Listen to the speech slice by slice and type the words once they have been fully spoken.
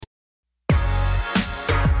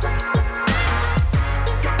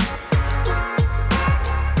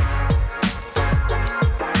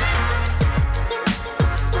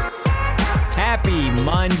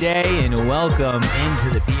welcome into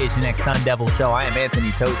the PHNX Sun Devil Show. I am Anthony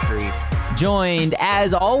Totri, joined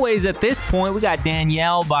as always at this point. We got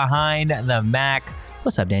Danielle behind the Mac.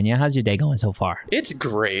 What's up, Danielle? How's your day going so far? It's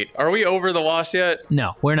great. Are we over the loss yet?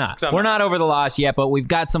 No, we're not. We're not over the loss yet, but we've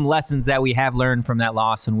got some lessons that we have learned from that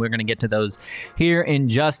loss, and we're going to get to those here in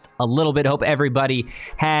just a little bit. Hope everybody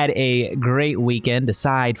had a great weekend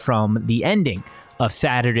aside from the ending of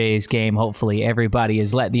Saturday's game. Hopefully everybody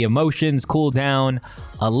has let the emotions cool down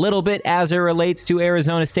a little bit as it relates to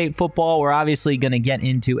Arizona State football. We're obviously going to get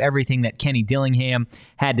into everything that Kenny Dillingham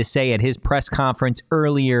had to say at his press conference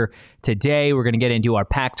earlier today. We're going to get into our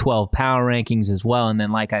Pac-12 power rankings as well. And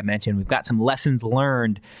then, like I mentioned, we've got some lessons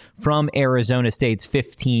learned from Arizona State's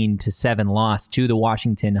 15-7 loss to the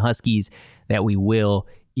Washington Huskies that we will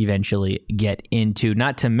eventually get into.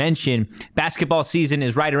 Not to mention, basketball season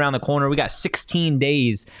is right around the corner. We got 16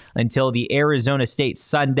 days until the Arizona State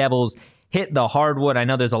Sun Devils hit the hardwood. I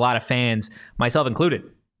know there's a lot of fans, myself included,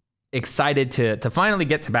 excited to finally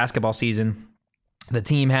get to basketball season. The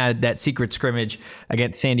team had that secret scrimmage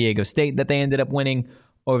against San Diego State that they ended up winning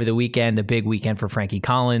over the weekend. A big weekend for Frankie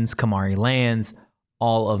Collins, Kamari Lands,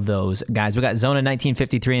 all of those guys. We got Zona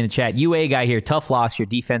 1953 in the chat. UA guy here. Tough loss. Your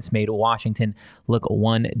defense made Washington look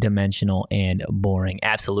one-dimensional and boring.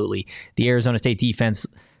 Absolutely. The Arizona State defense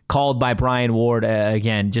called by Brian Ward.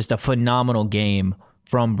 Again, just a phenomenal game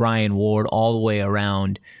from Brian Ward all the way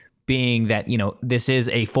around, being that, this is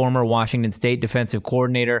a former Washington State defensive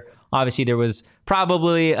coordinator. Obviously, there was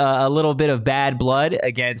probably a little bit of bad blood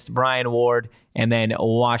against Brian Ward, and then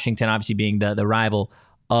Washington obviously being the rival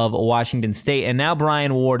of Washington State. And now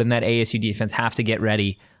Brian Ward and that ASU defense have to get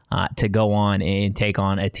ready to go on and take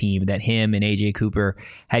on a team that him and AJ Cooper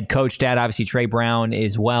had coached at. Obviously, Trey Brown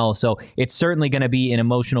as well. So it's certainly going to be an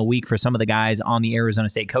emotional week for some of the guys on the Arizona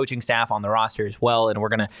State coaching staff, on the roster as well. And we're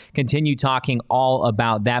going to continue talking all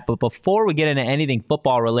about that. But before we get into anything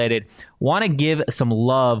football related, want to give some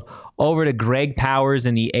love over to Greg Powers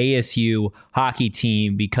and the ASU hockey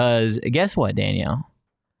team, because guess what, Danielle?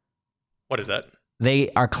 What is that?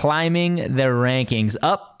 They are climbing their rankings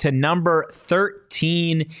up to number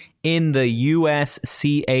 13 in the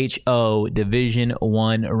USCHO Division I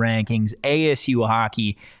rankings. ASU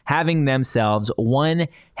hockey having themselves one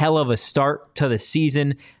hell of a start to the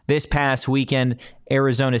season. This past weekend,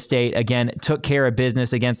 Arizona State, again, took care of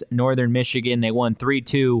business against Northern Michigan. They won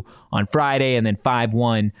 3-2 on Friday and then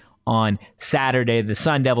 5-1 on Saturday. The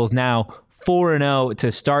Sun Devils now 4-0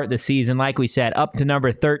 to start the season. Like we said, up to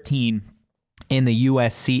number 13 in the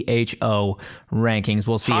USCHO rankings.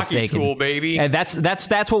 We'll see hockey if they can. School, baby. And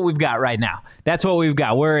that's what we've got right now. That's what we've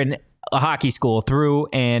got. We're in a hockey school through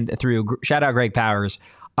and through. Shout out Greg Powers,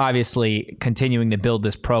 obviously continuing to build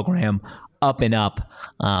this program up and up.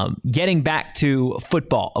 Getting back to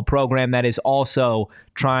football, a program that is also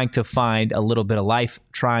trying to find a little bit of life,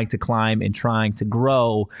 trying to climb and trying to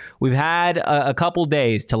grow. We've had a couple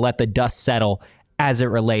days to let the dust settle as it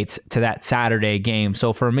relates to that Saturday game.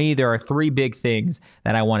 So for me, there are three big things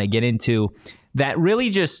that I want to get into that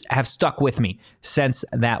really just have stuck with me since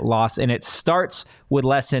that loss. And it starts with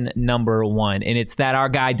lesson number one. And it's that our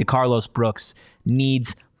guy, DeCarlos Brooks,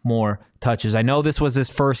 needs more touches. I know this was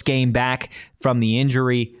his first game back from the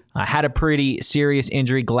injury. Had a pretty serious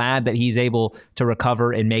injury. Glad that he's able to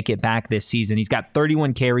recover and make it back this season. He's got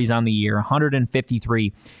 31 carries on the year,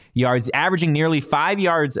 153 yards, averaging nearly 5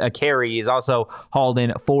 yards a carry. He's also hauled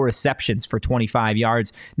in 4 receptions for 25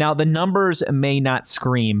 yards. Now, the numbers may not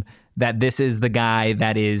scream that this is the guy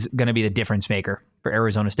that is going to be the difference maker for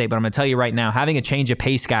Arizona State, but I'm going to tell you right now, having a change of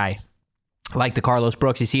pace guy like DeCarlos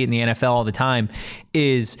Brooks, you see it in the NFL all the time,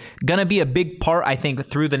 is going to be a big part, I think,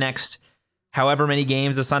 through the next however many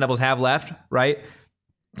games the Sun Devils have left, right?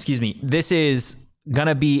 Excuse me. This is going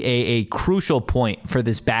to be a crucial point for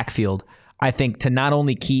this backfield, I think, to not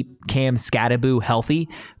only keep Cam Scattaboo healthy,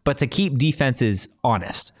 but to keep defenses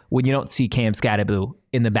honest when you don't see Cam Scattaboo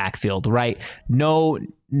in the backfield, right? No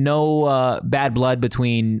bad blood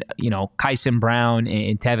between, Kyson Brown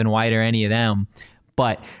and Tevin White or any of them,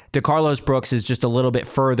 but DeCarlos Brooks is just a little bit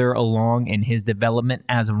further along in his development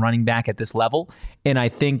as a running back at this level. And I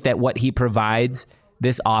think that what he provides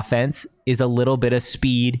this offense is a little bit of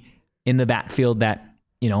speed in the backfield that,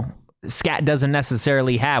 Scat doesn't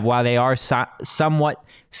necessarily have. While they are somewhat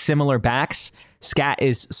similar backs, Scat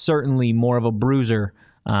is certainly more of a bruiser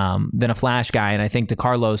than a flash guy. And I think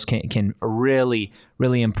DeCarlos can really,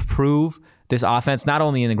 really improve this offense, not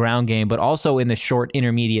only in the ground game, but also in the short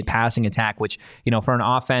intermediate passing attack, which, for an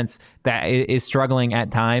offense that is struggling at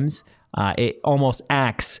times, it almost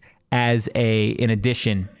acts as an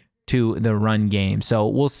addition to the run game. So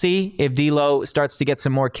we'll see if D'Lo starts to get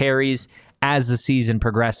some more carries as the season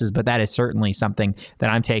progresses, but that is certainly something that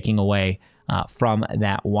I'm taking away from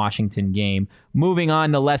that Washington game. Moving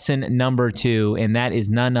on to lesson number 2, and that is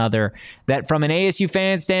none other that from an ASU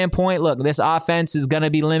fan standpoint, look, this offense is going to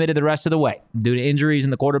be limited the rest of the way. Due to injuries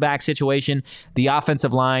in the quarterback situation, the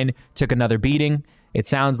offensive line took another beating. It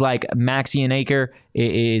sounds like Maxie and Aker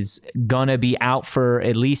is going to be out for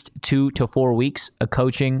at least 2 to 4 weeks of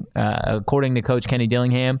coaching, according to Coach Kenny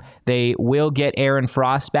Dillingham. They will get Aaron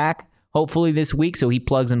Frost back, hopefully this week, so he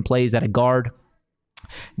plugs and plays at a guard.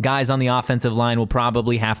 Guys on the offensive line will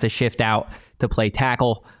probably have to shift out to play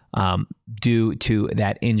tackle due to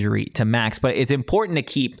that injury to Max. But it's important to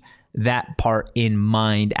keep that part in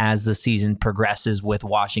mind as the season progresses with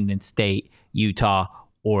Washington State, Utah,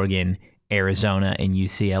 Oregon, Arizona, and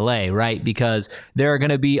UCLA, right? Because there are going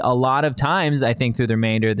to be a lot of times, I think, through the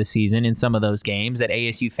remainder of the season in some of those games that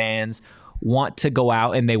ASU fans want to go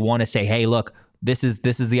out and they want to say, hey, look, this is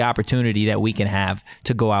the opportunity that we can have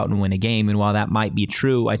to go out and win a game. And while that might be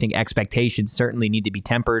true, I think expectations certainly need to be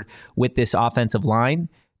tempered with this offensive line,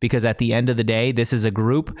 because at the end of the day, this is a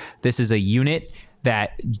group, this is a unit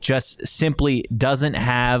that just simply doesn't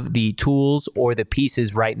have the tools or the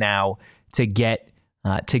pieces right now to get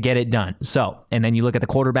it done. So, and then you look at the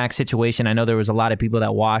quarterback situation. I know there was a lot of people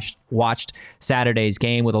that watched Saturday's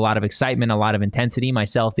game with a lot of excitement, a lot of intensity,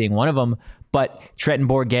 myself being one of them. But Trenton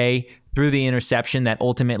Bourguet threw the interception that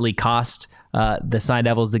ultimately cost the Sun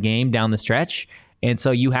Devils the game down the stretch. And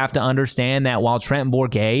so you have to understand that while Trenton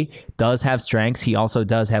Bourguet does have strengths, he also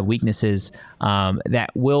does have weaknesses that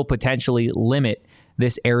will potentially limit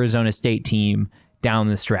this Arizona State team down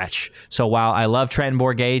the stretch. So while I love Trenton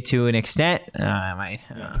Bourguet to an extent, I might.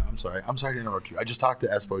 I'm sorry to interrupt you. I just talked to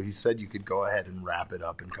Espo. He said you could go ahead and wrap it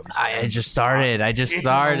up and come. I just started. It's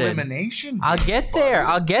an elimination. I'll get there.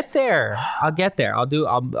 I'll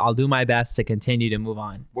do my best to continue to move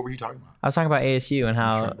on. What were you talking about? I was talking about ASU and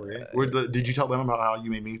how. Did you tell them about how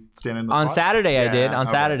you made me stand in the on spot? Saturday? I did. On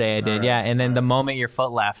okay. Saturday, I did. Right. Yeah, and then the moment your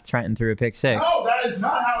foot left, Trenton threw a pick six. No, that is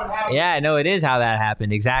not how it happened. Yeah, no, it is how that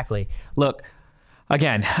happened. Exactly. Look.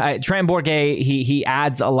 Again, Trenton Bourguet, he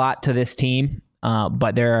adds a lot to this team,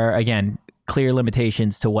 but there are, again, clear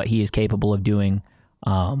limitations to what he is capable of doing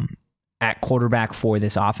at quarterback for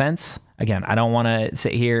this offense. Again, I don't want to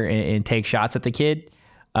sit here and take shots at the kid,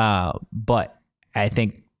 but I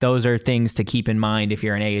think those are things to keep in mind if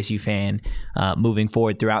you're an ASU fan moving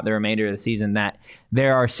forward throughout the remainder of the season, that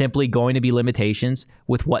there are simply going to be limitations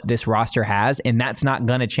with what this roster has, and that's not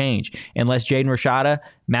going to change unless Jaden Rashada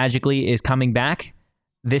magically is coming back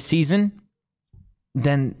this season.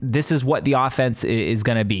 Then this is what the offense is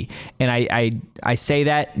going to be. And I say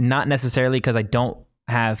that not necessarily because I don't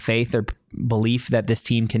have faith or belief that this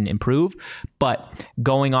team can improve, but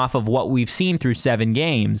going off of what we've seen through 7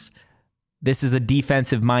 games, this is a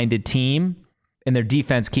defensive-minded team, and their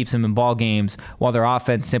defense keeps them in ball games while their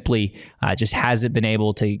offense simply just hasn't been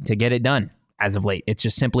able to get it done as of late. It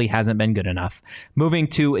just simply hasn't been good enough. Moving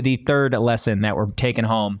to the third lesson that we're taking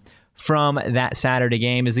home from that Saturday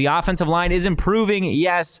game is the offensive line is improving,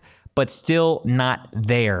 yes, but still not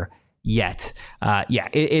there yet.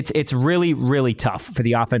 It's really, really tough for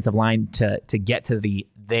the offensive line to get to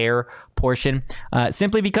their portion,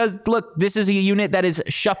 simply because, look, this is a unit that is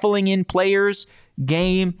shuffling in players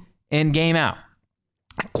game in, game out.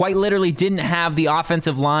 Quite literally didn't have the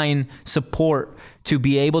offensive line support to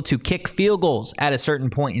be able to kick field goals at a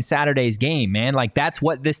certain point in Saturday's game, man. Like, that's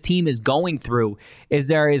what this team is going through, is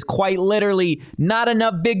there is quite literally not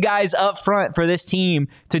enough big guys up front for this team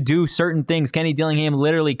to do certain things. Kenny Dillingham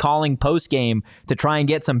literally calling post-game to try and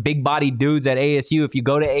get some big-bodied dudes at ASU. If you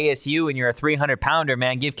go to ASU and you're a 300-pounder,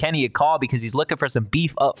 man, give Kenny a call because he's looking for some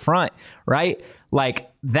beef up front, right?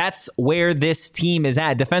 Like, that's where this team is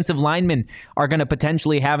at. Defensive linemen are going to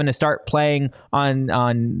potentially having to start playing on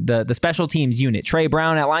the special teams unit. Trey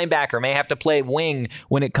Brown at linebacker may have to play wing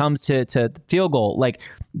when it comes to field goal. Like,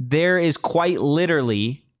 there is quite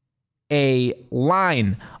literally a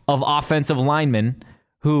line of offensive linemen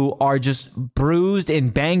who are just bruised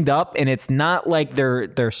and banged up, and it's not like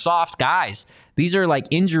they're soft guys. These are like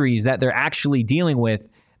injuries that they're actually dealing with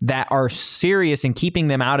that are serious and keeping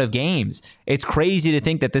them out of games. It's crazy to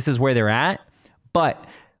think that this is where they're at, but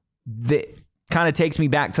it kind of takes me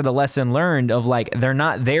back to the lesson learned of, like, they're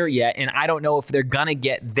not there yet, and I don't know if they're going to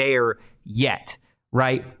get there yet,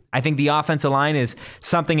 right? I think the offensive line is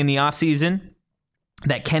something in the offseason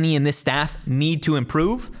that Kenny and this staff need to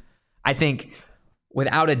improve. I think,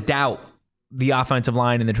 without a doubt, the offensive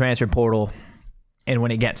line and the transfer portal, and when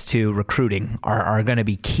it gets to recruiting, are going to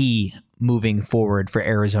be key moving forward for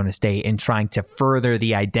Arizona State and trying to further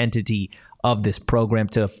the identity of this program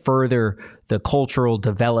to further the cultural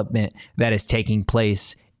development that is taking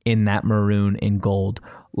place in that maroon and gold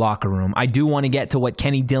locker room. I do want to get to what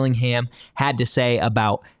Kenny Dillingham had to say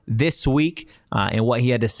about this week and what he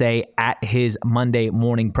had to say at his Monday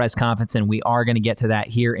morning press conference, and we are going to get to that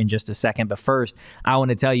here in just a second. But first, I want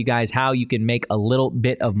to tell you guys how you can make a little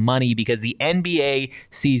bit of money because the NBA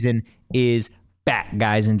season is back,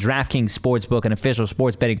 guys, and DraftKings Sportsbook, an official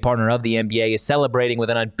sports betting partner of the NBA, is celebrating with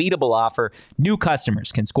an unbeatable offer. New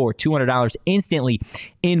customers can score $200 instantly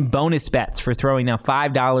in bonus bets for throwing now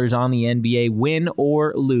 $5 on the NBA. Win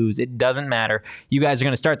or lose, it doesn't matter. You guys are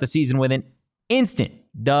going to start the season with an instant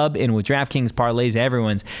dub, and with DraftKings parlays,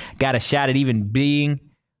 everyone's got a shot at even being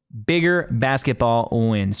bigger basketball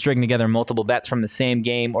wins. String together multiple bets from the same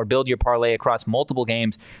game or build your parlay across multiple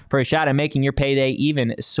games for a shot at making your payday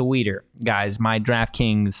even sweeter. Guys, my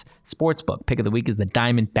DraftKings Sportsbook pick of the week is the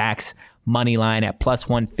Diamondbacks money line at plus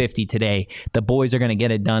 150 today. The boys are going to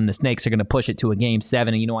get it done. The Snakes are going to push it to a Game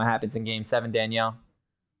 7. And you know what happens in Game 7, Danielle?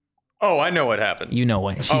 Oh, I know what happened. You know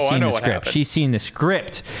what? She's seen the script. She's seen the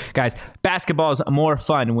script. Guys, basketball is more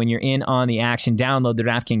fun when you're in on the action. Download the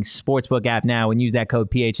DraftKings Sportsbook app now and use that code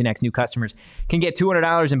PHNX. New customers can get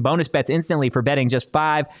 $200 in bonus bets instantly for betting just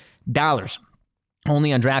 $5.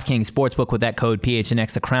 Only on DraftKings Sportsbook with that code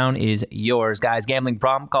PHNX. The crown is yours. Guys, gambling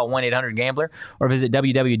problem? Call 1-800-GAMBLER or visit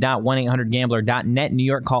www.1800gambler.net. New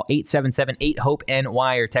York, call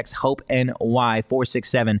 877-8-HOPE-NY or text HOPE-NY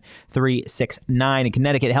 467-369. In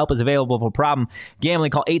Connecticut, help is available for problem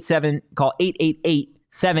gambling. Call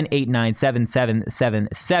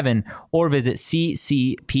 888-789-7777 or visit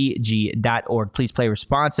ccpg.org. Please play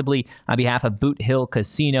responsibly on behalf of Boot Hill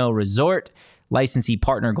Casino Resort. Licensee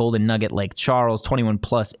partner Golden Nugget Lake Charles. 21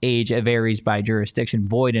 plus age varies by jurisdiction.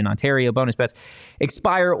 Void in Ontario. Bonus bets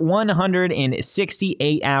expire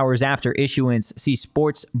 168 hours after issuance. See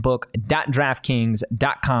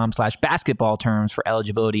sportsbook.draftkings.com/basketball terms for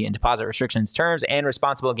eligibility and deposit restrictions, terms, and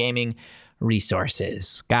responsible gaming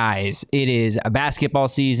resources. Guys, it is a basketball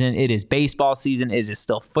season. It is baseball season. It is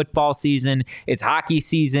still football season. It's hockey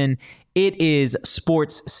season. It is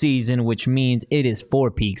sports season, which means it is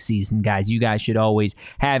Four Peaks season, guys. You guys should always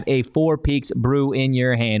have a Four Peaks brew in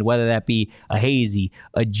your hand, whether that be a hazy,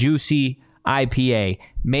 a juicy IPA,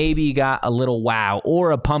 maybe you got a little wow,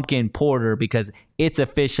 or a pumpkin porter, because it's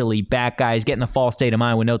officially back, guys. Get in the fall state of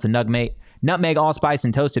mind with notes of nutmeg, allspice,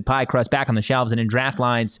 and toasted pie crust back on the shelves and in draft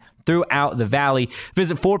lines throughout the valley.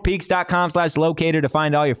 Visit fourpeaks.com/locator to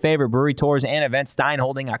find all your favorite brewery tours and events. Stein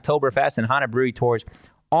holding Oktoberfest and Hana Brewery Tours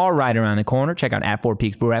all right around the corner. Check out at Four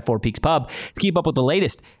Peaks Brew, at Four Peaks Pub to keep up with the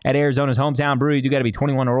latest at Arizona's hometown brewery. You got to be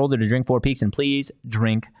 21 or older to drink Four Peaks, and please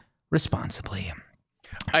drink responsibly.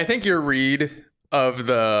 I think your read of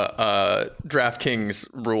the DraftKings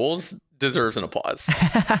rules deserves an applause.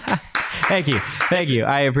 Thank you.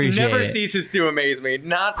 I appreciate it. Never ceases to amaze me.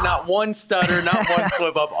 Not one stutter, not one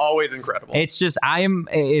slip up. Always incredible. It's just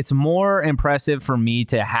it's more impressive for me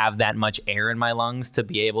to have that much air in my lungs to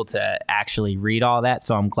be able to actually read all that.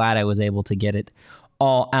 So I'm glad I was able to get it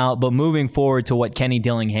all out. But moving forward to what Kenny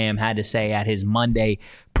Dillingham had to say at his Monday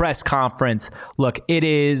press conference, look, it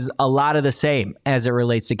is a lot of the same as it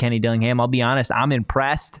relates to Kenny Dillingham. I'll be honest, I'm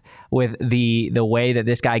impressed with the way that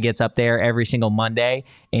this guy gets up there every single Monday,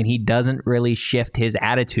 and he doesn't really shift his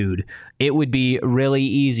attitude. It would be really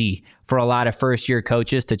easy for a lot of first-year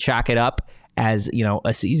coaches to chalk it up as, you know,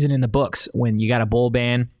 a season in the books when you got a bowl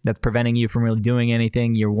ban that's preventing you from really doing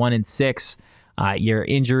anything. You're 1-6. Your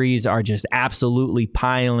injuries are just absolutely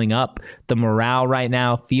piling up. The morale right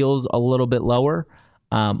now feels a little bit lower.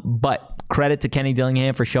 But credit to Kenny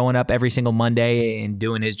Dillingham for showing up every single Monday and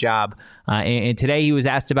doing his job. And today he was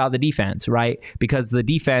asked about the defense, right? Because the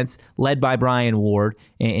defense, led by Brian Ward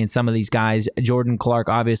and some of these guys, Jordan Clark,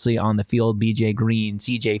 obviously on the field, BJ Green,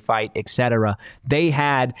 CJ Fight, etc., they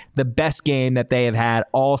had the best game that they have had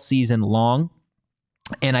all season long.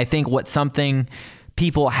 And I think something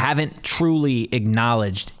people haven't truly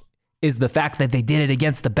acknowledged is the fact that they did it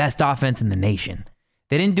against the best offense in the nation.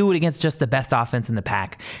 They didn't do it against just the best offense in the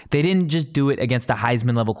pack. They didn't just do it against a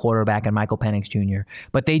Heisman-level quarterback and Michael Penix Jr.,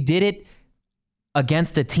 but they did it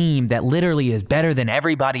against a team that literally is better than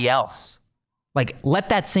everybody else. Like, let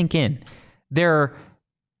that sink in. There are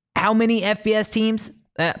how many FBS teams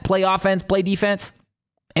that play offense, play defense?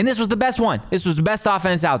 And this was the best one. This was the best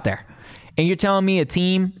offense out there. And you're telling me a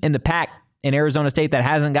team in the pack in Arizona State that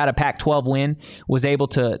hasn't got a Pac-12 win was able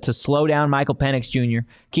to slow down Michael Penix Jr.,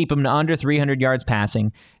 keep him to under 300 yards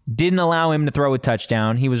passing, didn't allow him to throw a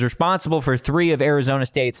touchdown. He was responsible for 3 of Arizona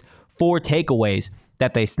State's 4 takeaways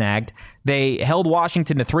that they snagged. They held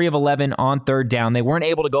Washington to 3 of 11 on third down. They weren't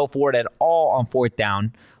able to go for it at all on fourth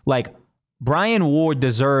down. Like, Brian Ward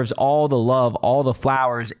deserves all the love, all the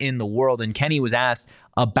flowers in the world. And Kenny was asked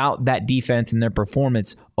about that defense and their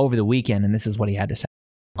performance over the weekend, and this is what he had to say.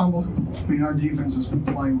 Unbelievable. I mean, our defense has been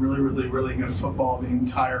playing really, really, really good football the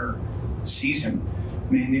entire season.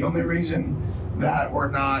 I mean, the only reason that we're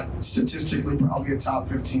not statistically probably a top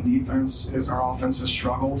 15 defense is our offense has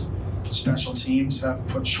struggled. Special teams have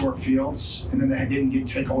put short fields, and then they didn't get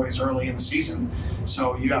takeaways early in the season.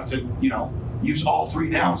 So you have to, use all 3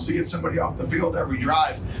 downs to get somebody off the field every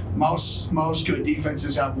drive. Most good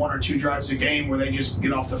defenses have 1 or 2 drives a game where they just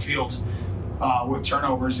get off the field with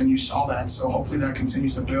turnovers, and you saw that. So hopefully that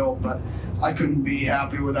continues to build. But I couldn't be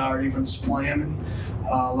happy with how our defense playing.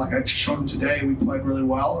 And like I showed them today, we played really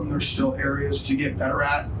well, and there's still areas to get better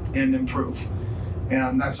at and improve.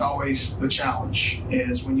 And that's always the challenge,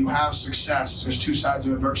 is when you have success, there's 2 sides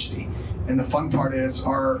of adversity. And the fun part is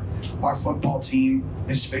our football team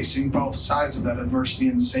is facing both sides of that adversity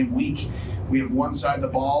in the same week. We have one side of the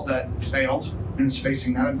ball that failed and is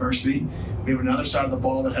facing that adversity. We have another side of the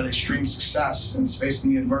ball that had extreme success and is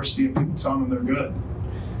facing the adversity of people telling them they're good.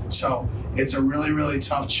 So it's a really, really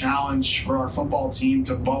tough challenge for our football team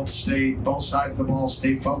to both sides of the ball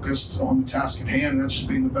stay focused on the task at hand. And that's just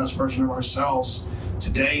being the best version of ourselves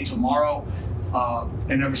today, tomorrow,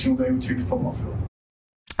 and every single day we take the football field.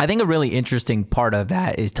 I think a really interesting part of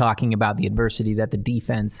that is talking about the adversity that the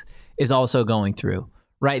defense is also going through,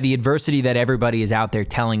 right? The adversity that everybody is out there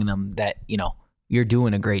telling them that, you're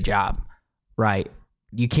doing a great job, right?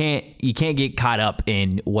 You can't get caught up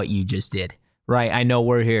in what you just did, right? I know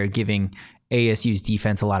we're here giving ASU's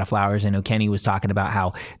defense a lot of flowers. I know Kenny was talking about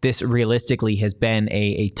how this realistically has been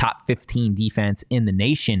a top 15 defense in the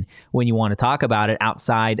nation when you want to talk about it,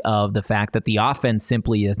 outside of the fact that the offense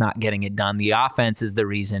simply is not getting it done. The offense is the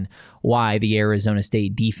reason why the Arizona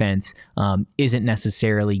State defense isn't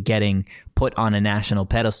necessarily getting put on a national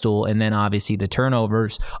pedestal. And then obviously the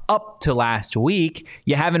turnovers up to last week,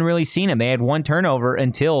 you haven't really seen them. They had 1 turnover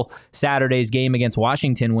until Saturday's game against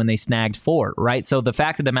Washington when they snagged 4, right? So the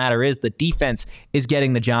fact of the matter is the defense is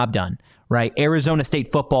getting the job done, right? Arizona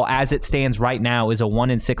State football, as it stands right now, is a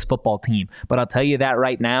 1-6 football team. But I'll tell you that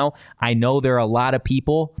right now, I know there are a lot of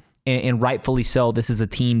people, and rightfully so, this is a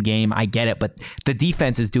team game. I get it, but the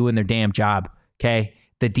defense is doing their damn job, okay?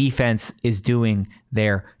 The defense is doing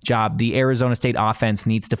their job. The Arizona State offense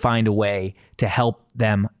needs to find a way to help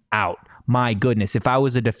them out. My goodness, if I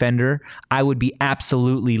was a defender, I would be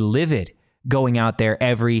absolutely livid going out there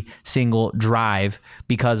every single drive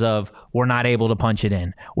because of we're not able to punch it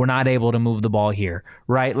in. We're not able to move the ball here,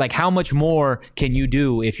 right? Like, how much more can you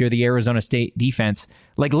do if you're the Arizona State defense?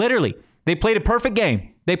 Like, literally, they played a perfect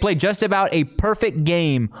game. They played just about a perfect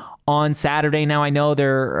game on Saturday. Now, I know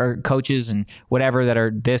there are coaches and whatever that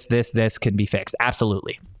are this can be fixed.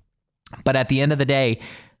 Absolutely. But at the end of the day,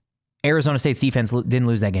 Arizona State's defense didn't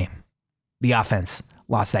lose that game. The offense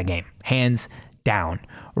lost that game. Hands down,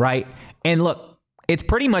 right? And look, it's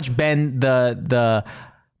pretty much been the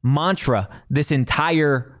mantra this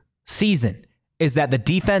entire season is that the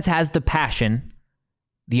defense has the passion.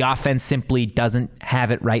 The offense simply doesn't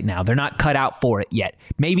have it right now. They're not cut out for it yet.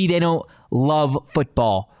 Maybe they don't love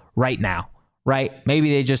football right now, right?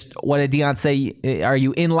 Maybe they just, what did Deion say? Are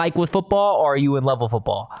you in like with football or are you in love with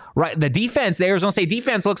football? Right? The defense, the Arizona State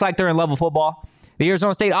defense looks like they're in love with football. The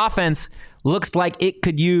Arizona State offense looks like it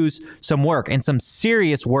could use some work and some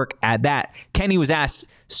serious work at that. Kenny was asked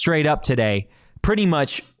straight up today, pretty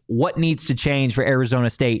much what needs to change for Arizona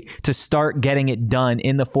State to start getting it done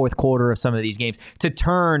in the fourth quarter of some of these games, to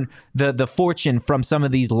turn the fortune from some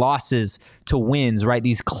of these losses to wins, right?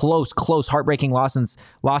 These close, heartbreaking losses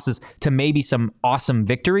to maybe some awesome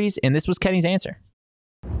victories. And this was Kenny's answer.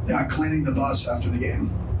 Yeah, cleaning the bus after the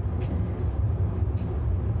game.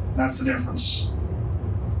 That's the difference.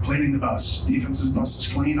 Cleaning the bus. Defense's bus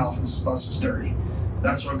is clean, offense's bus is dirty.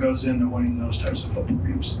 That's what goes into winning those types of football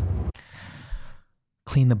games.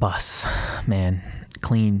 Clean the bus, man.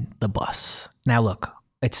 Clean the bus. Now, look,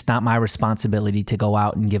 it's not my responsibility to go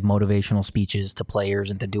out and give motivational speeches to players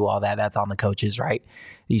and to do all that. That's on the coaches, right?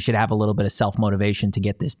 You should have a little bit of self-motivation to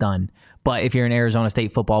get this done. But if you're an Arizona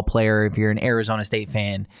State football player, if you're an Arizona State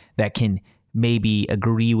fan that can maybe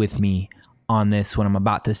agree with me on this when I'm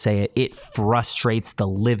about to say it, it frustrates the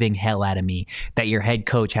living hell out of me that your head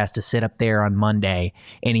coach has to sit up there on Monday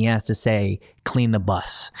and he has to say, clean the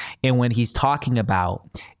bus. And when he's talking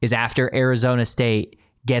about is after Arizona State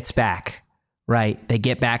gets back, right? They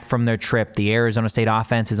get back from their trip. The Arizona State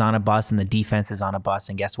offense is on a bus and the defense is on a bus.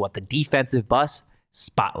 And guess what? The defensive bus,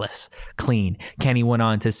 spotless, clean. Kenny went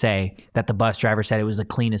on to say that the bus driver said it was the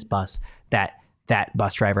cleanest bus that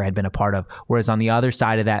bus driver had been a part of. Whereas on the other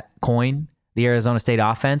side of that coin, the Arizona State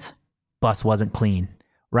offense, bus wasn't clean,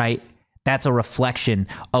 right? That's a reflection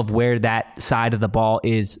of where that side of the ball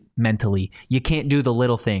is mentally. You can't do the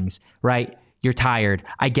little things, right? You're tired.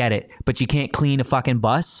 I get it. But you can't clean a fucking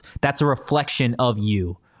bus. That's a reflection of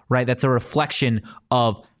you, right? That's a reflection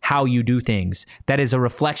of how you do things. That is a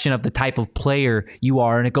reflection of the type of player you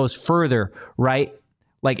are. And it goes further, right?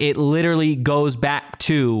 Like it literally goes back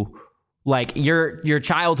to like your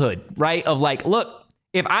childhood, right? Of like, look,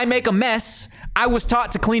 if I make a mess, I was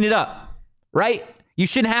taught to clean it up, right? You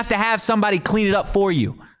shouldn't have to have somebody clean it up for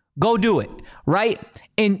you. Go do it, right?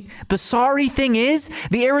 And the sorry thing is,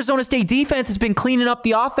 the Arizona State defense has been cleaning up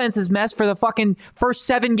the offense's mess for the fucking first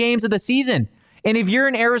 7 games of the season. And if you're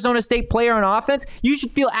an Arizona State player on offense, you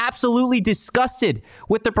should feel absolutely disgusted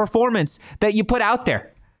with the performance that you put out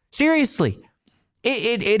there. Seriously.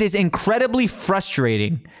 It is incredibly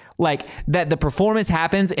frustrating, like, that the performance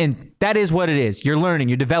happens, and that is what it is. You're learning,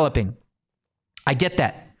 you're developing. I get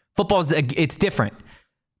that. It's different.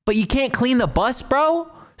 But you can't clean the bus,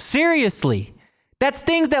 bro? Seriously. That's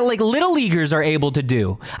things that like little leaguers are able to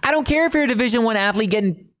do. I don't care if you're a Division I athlete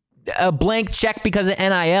getting a blank check because of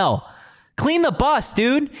NIL. Clean the bus,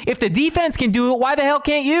 dude. If the defense can do it, why the hell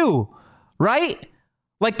can't you? Right?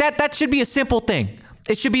 Like that should be a simple thing.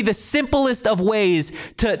 It should be the simplest of ways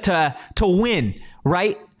to win,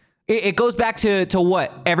 right? It goes back to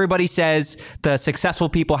what everybody says, the successful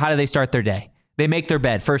people, how do they start their day? They make their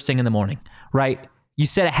bed first thing in the morning, right? You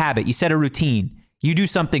set a habit, you set a routine. You do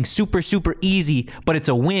something super, super easy, but it's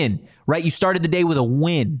a win, right? You started the day with a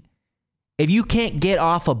win. If you can't get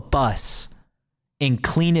off a bus and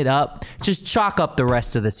clean it up, just chalk up the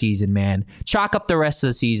rest of the season, man. Chalk up the rest of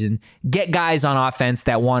the season. Get guys on offense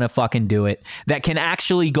that want to fucking do it, that can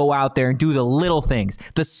actually go out there and do the little things.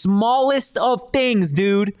 The smallest of things,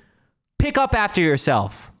 dude. Pick up after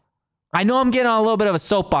yourself. I know I'm getting on a little bit of a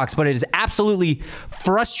soapbox, but it is absolutely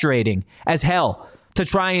frustrating as hell to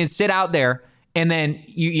try and sit out there and then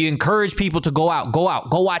you encourage people to go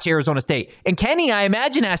watch Arizona State. And Kenny, I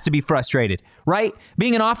imagine, has to be frustrated, right?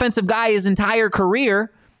 Being an offensive guy his entire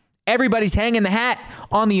career, everybody's hanging the hat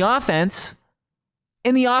on the offense.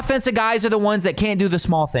 And the offensive guys are the ones that can't do the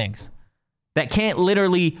small things, that can't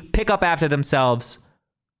literally pick up after themselves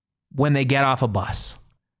when they get off a bus.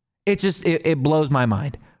 It blows my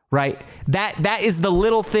mind, right? That is the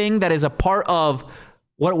little thing that is a part of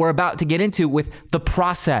what we're about to get into with the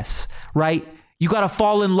process, right? You got to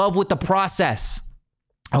fall in love with the process,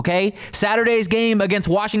 okay? Saturday's game against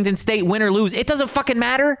Washington State, win or lose, it doesn't fucking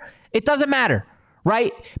matter. It doesn't matter,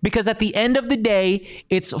 right? Because at the end of the day,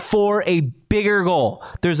 it's for a bigger goal.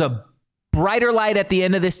 There's a brighter light at the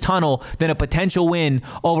end of this tunnel than a potential win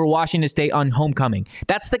over Washington State on homecoming.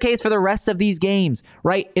 That's the case for the rest of these games,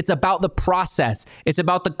 right? It's about the process. It's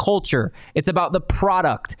about the culture. It's about the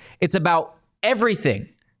product. It's about everything.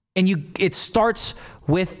 And it starts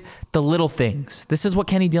with the little things. This is what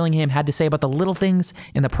Kenny Dillingham had to say about the little things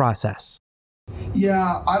in the process.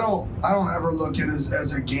 Yeah, I don't ever look at it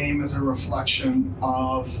as a game as a reflection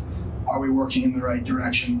of, are we working in the right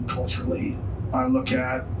direction culturally? I look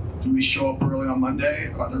at, do we show up early on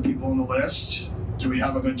Monday? Are there people on the list? Do we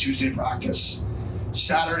have a good Tuesday practice?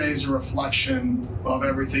 Saturday is a reflection of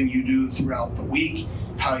everything you do throughout the week,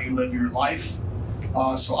 how you live your life.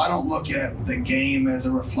 So I don't look at the game as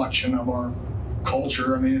a reflection of our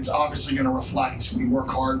culture. I mean, it's obviously going to reflect. We work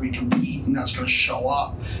hard, we compete, and that's going to show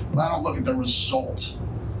up. But I don't look at the result.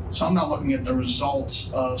 So I'm not looking at the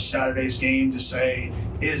results of Saturday's game to say,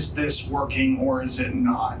 is this working or is it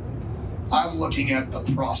not? I'm looking at the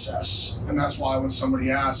process. And that's why when somebody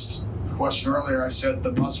asked the question earlier, I said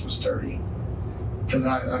the bus was dirty. Because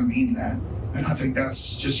I mean that. And I think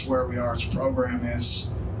that's just where we are as a program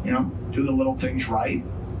is, do the little things right.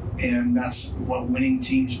 And that's what winning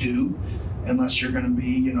teams do. Unless you're going to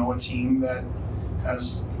be, a team that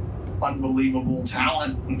has unbelievable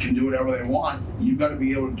talent and can do whatever they want, you've got to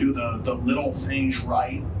be able to do the little things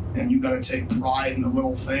right. And you've got to take pride in the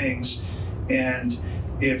little things. And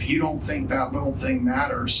if you don't think that little thing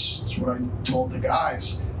matters, that's what I told the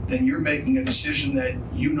guys, then you're making a decision that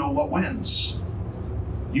you know what wins.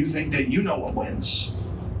 You think that you know what wins,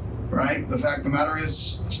 right? The fact of the matter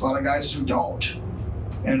is, there's a lot of guys who don't.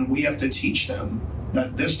 And we have to teach them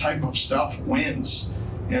that this type of stuff wins.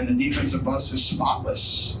 And the defensive bus is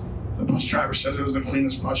spotless. The bus driver says it was the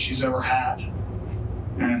cleanest bus she's ever had.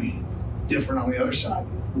 And different on the other side.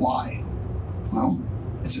 Why? Well,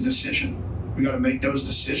 it's a decision. We got to make those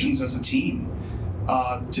decisions as a team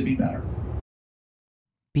to be better.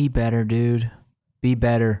 Be better, dude. Be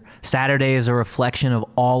better. Saturday is a reflection of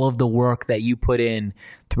all of the work that you put in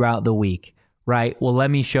throughout the week, right? Well,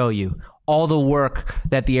 let me show you. all the work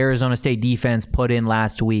that the Arizona State defense put in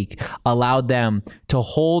last week allowed them to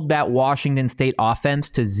hold that Washington State offense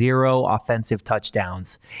to 0 offensive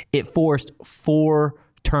touchdowns. It forced 4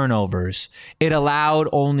 turnovers. It allowed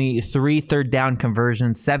only 3 third down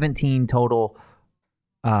conversions, 17 total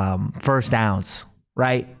first downs,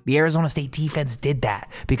 right? The Arizona State defense did that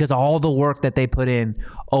because of all the work that they put in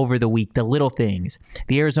over the week, the little things.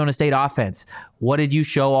 The Arizona State offense, what did you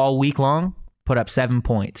show all week long? Put up 7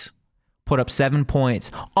 points. Put up 7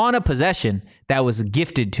 points on a possession that was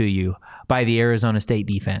gifted to you by the Arizona State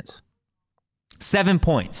defense. 7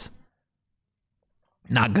 points.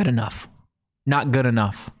 Not good enough. Not good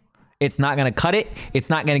enough. It's not going to cut it. It's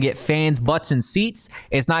not going to get fans' butts in seats.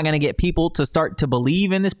 It's not going to get people to start to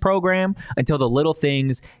believe in this program until the little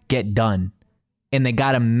things get done. And they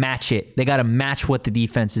got to match it. They got to match what the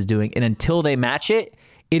defense is doing. And until they match it,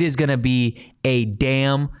 it is going to be a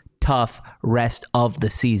damn tough rest of the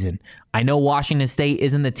season. I know Washington State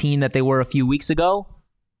isn't the team that they were a few weeks ago.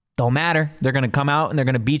 Don't matter. They're going to come out and they're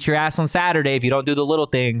going to beat your ass on Saturday if you don't do the little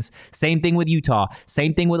things. Same thing with Utah.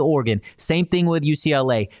 Same thing with Oregon. Same thing with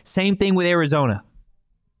UCLA. Same thing with Arizona.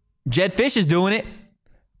 Jed Fish is doing it,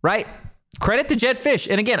 right? Credit to Jed Fish.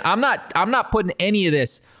 And again, I'm not putting any of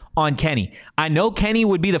this on Kenny. I know Kenny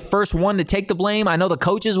would be the first one to take the blame. I know the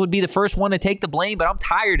coaches would be the first one to take the blame, but I'm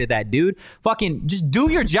tired of that, dude. Fucking just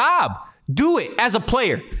do your job. Do it as a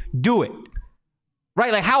player. Do it.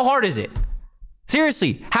 Right? Like, how hard is it?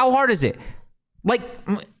 Seriously, how hard is it? Like,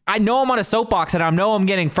 I know I'm on a soapbox and I know I'm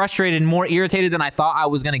getting frustrated and more irritated than I thought I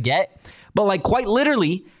was going to get. But like, quite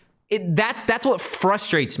literally, that's what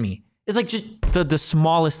frustrates me. It's like just the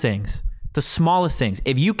smallest things. The smallest things.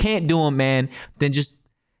 If you can't do them, man, then just,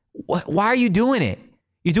 why are you doing it?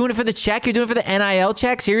 You're doing it for the check? You're doing it for the NIL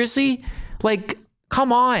check? Seriously? Like,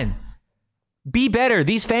 come on. Be better.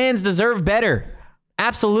 These fans deserve better.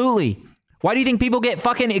 Absolutely. Why do you think people get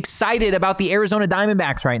fucking excited about the Arizona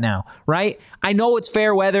Diamondbacks right now, right? I know it's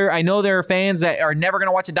fair weather. I know there are fans that are never going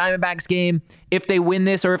to watch a Diamondbacks game if they win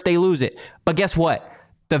this or if they lose it. But guess what?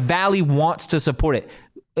 The Valley wants to support it.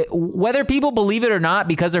 Whether people believe it or not,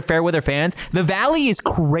 because they're fair weather fans, the Valley is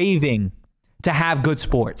craving to have good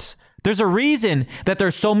sports. There's a reason that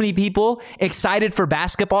there's so many people excited for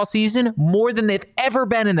basketball season more than they've ever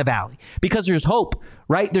been in the Valley, because there's hope,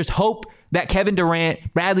 right? There's hope that Kevin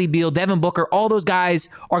Durant, Bradley Beal, Devin Booker, all those guys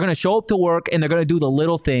are going to show up to work and they're going to do the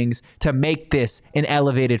little things to make this an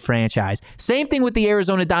elevated franchise. Same thing with the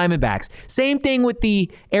Arizona Diamondbacks. Same thing with the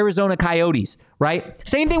Arizona Coyotes, right?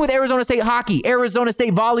 Same thing with Arizona State hockey, Arizona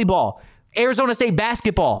State volleyball, Arizona State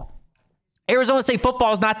basketball. Arizona State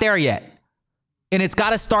football is not there yet. And it's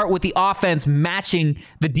got to start with the offense matching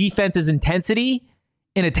the defense's intensity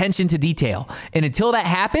and attention to detail. And until that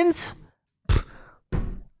happens,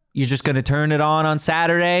 you're just going to turn it on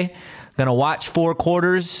Saturday, going to watch 4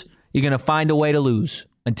 quarters. You're going to find a way to lose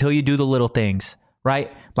until you do the little things,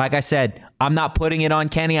 right? Like I said, I'm not putting it on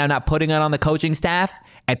Kenny. I'm not putting it on the coaching staff.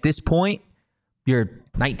 At this point, you're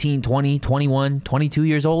 19, 20, 21, 22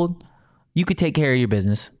 years old. You could take care of your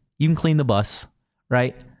business. You can clean the bus,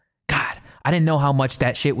 right? God, I didn't know how much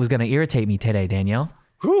that shit was going to irritate me today, Danielle.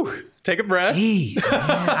 Whew. Take a breath. Jeez,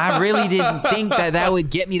 man, I really didn't think that would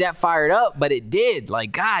get me that fired up, but it did.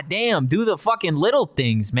 Like, God damn, do the fucking little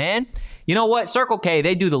things, man. You know what? Circle K,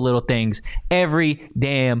 they do the little things every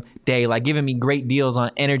damn day, like giving me great deals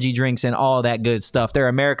on energy drinks and all that good stuff. They're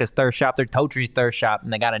America's thirst shop. They're Totry's thirst shop,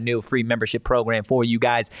 and they got a new free membership program for you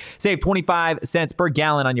guys. Save 25 cents per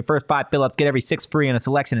gallon on your first 5 fill-ups. Get every 6 free in a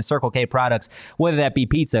selection of Circle K products, whether that be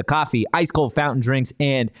pizza, coffee, ice-cold fountain drinks,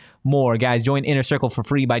 and more. Guys, join Inner Circle for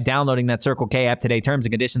free by downloading that Circle K app today. Terms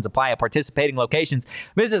and conditions apply at participating locations.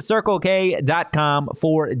 Visit CircleK.com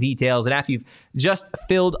for details. And after you've just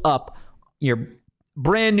filled up your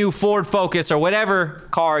brand new Ford Focus or whatever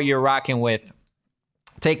car you're rocking with,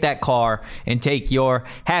 take that car and take your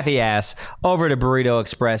happy ass over to Burrito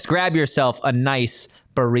Express. Grab yourself a nice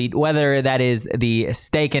burrito, whether that is the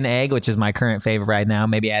steak and egg, which is my current favorite right now.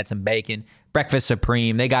 Maybe add some bacon, breakfast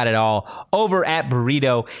supreme. They got it all over at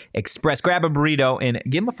Burrito Express. Grab a burrito and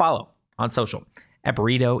give them a follow on social at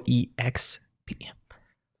Burrito EXP.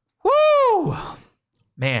 Woo!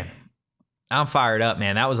 Man, I'm fired up,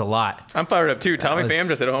 man. That was a lot. I'm fired up too. Tommy Pham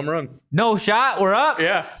just hit a home run. No shot. We're up.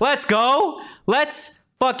 Yeah. Let's go. Let's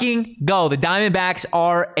fucking go. The Diamondbacks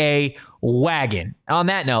are a wagon. On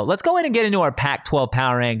that note, let's go in and get into our Pac-12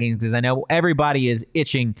 power rankings, because I know everybody is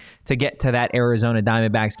itching to get to that Arizona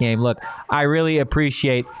Diamondbacks game. Look, I really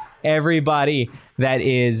appreciate everybody that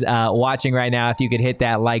is watching right now. If you could hit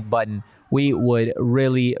that like button, we would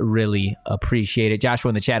really, really appreciate it. Joshua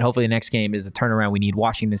in the chat, hopefully the next game is the turnaround we need.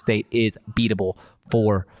 Washington State is beatable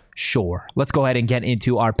for sure. Let's go ahead and get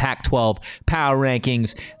into our Pac-12 power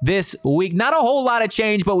rankings this week. Not a whole lot of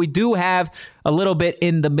change, but we do have a little bit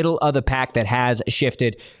in the middle of the pack that has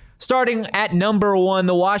shifted. Starting at number 1,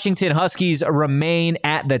 the Washington Huskies remain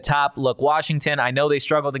at the top. Look, Washington, I know they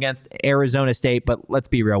struggled against Arizona State, but let's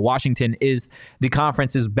be real. Washington is the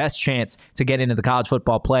conference's best chance to get into the college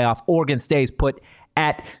football playoff. Oregon State's put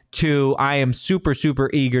at 2. I am super,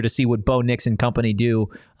 super eager to see what Bo Nix and company do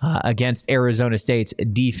against Arizona State's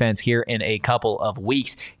defense here in a couple of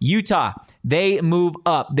weeks. Utah, they move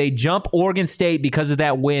up. They jump Oregon State because of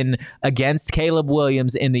that win against Caleb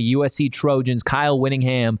Williams in the USC Trojans. Kyle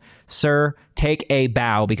Whittingham, sir, take a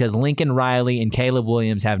bow, because Lincoln Riley and Caleb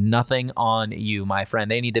Williams have nothing on you, my friend.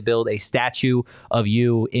 They need to build a statue of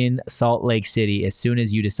you in Salt Lake City as soon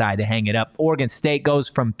as you decide to hang it up. Oregon State goes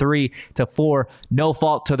from 3 to 4. No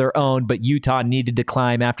fault to their own, but Utah needed to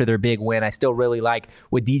climb after their big win. I still really like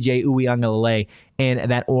what DJ Uiagalelei and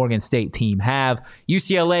that Oregon State team have.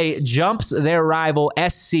 UCLA jumps their rival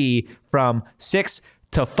SC from 6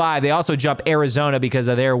 to 5. They also jump Arizona because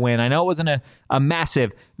of their win. I know it wasn't a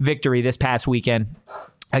massive victory this past weekend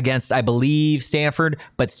against, I believe, Stanford,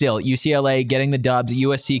 but still, UCLA getting the dubs.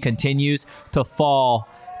 USC continues to fall.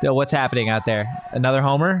 What's happening out there? Another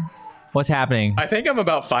homer? What's happening? I think I'm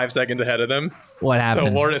about 5 seconds ahead of them. What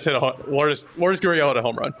happened? So Lourdes Gurriel hit a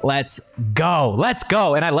home run. Let's go. Let's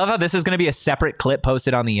go. And I love how this is going to be a separate clip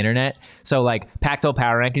posted on the internet. So like Pac-12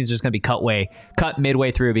 power rankings is just going to be cut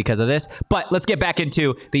midway through because of this. But let's get back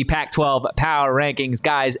into the Pac-12 power rankings.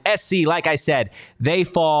 Guys, SC, like I said, they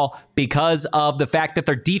fall because of the fact that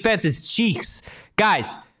their defense is cheeks.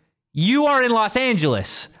 Guys, you are in Los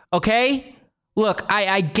Angeles, okay? Look,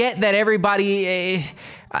 I get that everybody...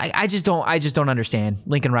 I just don't understand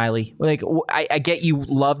Lincoln Riley. Like, I get you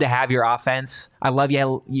love to have your offense. I love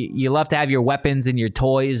you love to have your weapons and your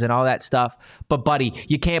toys and all that stuff. But buddy,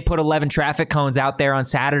 you can't put 11 traffic cones out there on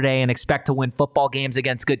Saturday and expect to win football games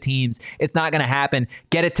against good teams. It's not going to happen.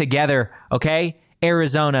 Get it together, okay?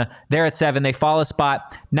 Arizona, they're at 7. They fall a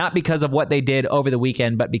spot, not because of what they did over the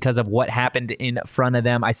weekend, but because of what happened in front of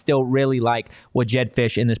them. I still really like what Jed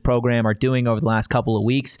Fish in this program are doing over the last couple of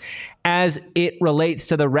weeks. As it relates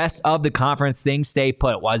to the rest of the conference, things stay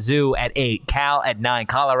put. Wazoo at 8, Cal at 9,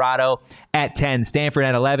 Colorado at 10, Stanford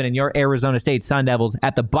at 11, and your Arizona State Sun Devils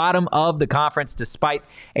at the bottom of the conference despite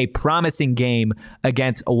a promising game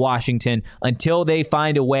against Washington. Until they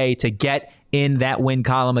find a way to get in that win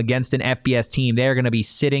column against an FBS team, they're going to be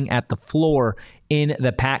sitting at the floor in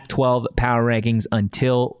the Pac-12 power rankings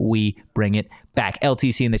until we bring it back.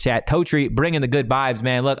 LTC in the chat. Totri bringing the good vibes,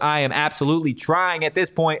 man. Look, I am absolutely trying at this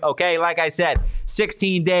point. Okay, like I said,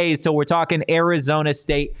 16 days till we're talking Arizona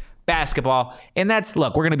State basketball. And that's,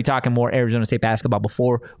 look, we're going to be talking more Arizona State basketball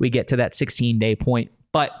before we get to that 16-day point.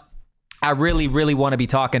 But I really, really want to be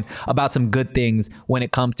talking about some good things when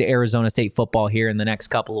it comes to Arizona State football here in the next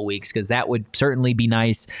couple of weeks, because that would certainly be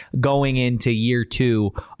nice going into year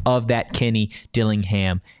 2 of that Kenny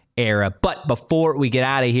Dillingham era. But before we get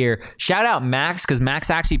out of here, shout out Max, because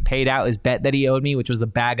Max actually paid out his bet that he owed me, which was a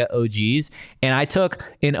bag of OGs. And I took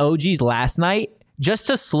an OGs last night just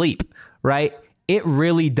to sleep, right? It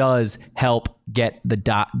really does help get the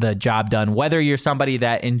job done. Whether you're somebody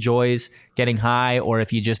that enjoys getting high or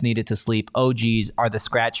if you just need it to sleep, OGs are the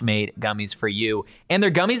scratch-made gummies for you. And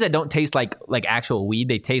they're gummies that don't taste like actual weed.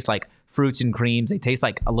 They taste like fruits and creams. They taste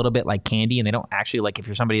like a little bit like candy, and they don't actually, like, if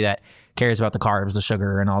you're somebody that cares about the carbs, the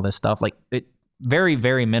sugar, and all this stuff, like, it very,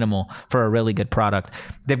 very minimal for a really good product.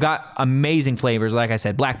 They've got amazing flavors, like I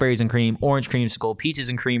said, blackberries and cream, orange creamsicle, peaches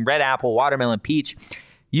and cream, red apple, watermelon, peach.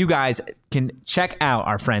 You guys can check out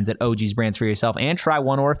our friends at OG's Brands for yourself and try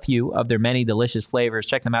one or a few of their many delicious flavors.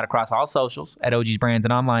 Check them out across all socials at OG's Brands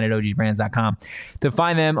and online at ogsbrands.com. To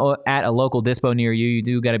find them at a local dispo near you, you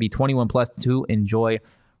do got to be 21 plus to enjoy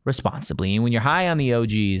responsibly. And when you're high on the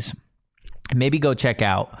OGs, maybe go check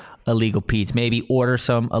out Illegal Pete's. Maybe order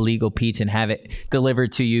some Illegal Pete's and have it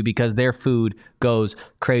delivered to you, because their food goes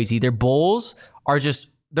crazy. Their bowls are just,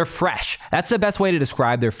 they're fresh. That's the best way to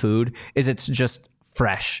describe their food, is it's just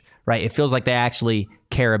fresh, right? It feels like they actually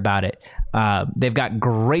care about it. They've got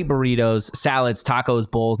great burritos, salads, tacos,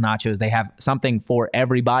 bowls, nachos. They have something for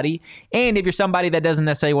everybody. And if you're somebody that doesn't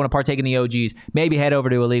necessarily want to partake in the OGs, maybe head over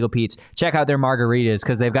to Illegal Pete's. Check out their margaritas,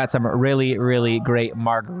 because they've got some really, really great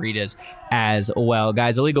margaritas as well.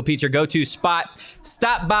 Guys, Illegal Pete's, your go-to spot.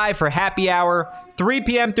 Stop by for happy hour, 3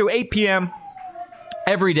 p.m. through 8 p.m.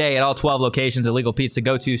 every day at all 12 locations. Illegal Pete's, the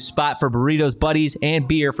go-to spot for burritos, buddies, and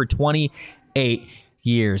beer for $28.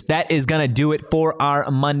 years. That is going to do it for our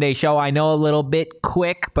Monday show. I know a little bit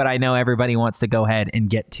quick, but I know everybody wants to go ahead and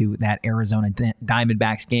get to that Arizona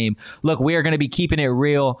Diamondbacks game. Look, we are going to be keeping it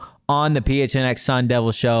real on the PHNX Sun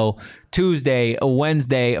Devil Show Tuesday,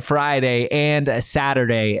 Wednesday, Friday, and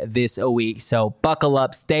Saturday this week. So buckle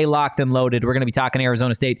up, stay locked and loaded. We're going to be talking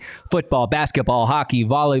Arizona State football, basketball, hockey,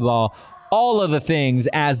 volleyball, all of the things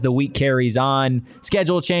as the week carries on.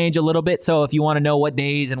 Schedule change a little bit, so if you want to know what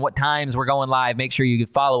days and what times we're going live, make sure you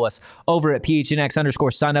follow us over at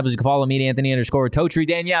PHNX_Sun Devils. You can follow me, Anthony_Totri.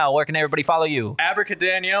 Danielle, where can everybody follow you?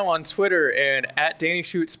 Abracadanielle on Twitter and at Danny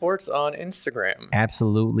Shoot Sports on Instagram.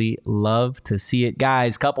 Absolutely love to see it.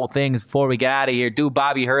 Guys, couple things before we get out of here. Do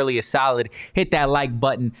Bobby Hurley a solid. Hit that like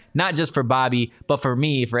button, not just for Bobby, but for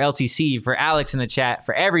me, for LTC, for Alex in the chat,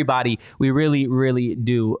 for everybody. We really, really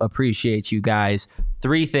do appreciate you guys.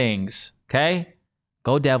 3 things, okay?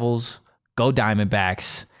 Go Devils, go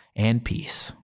Diamondbacks, and peace.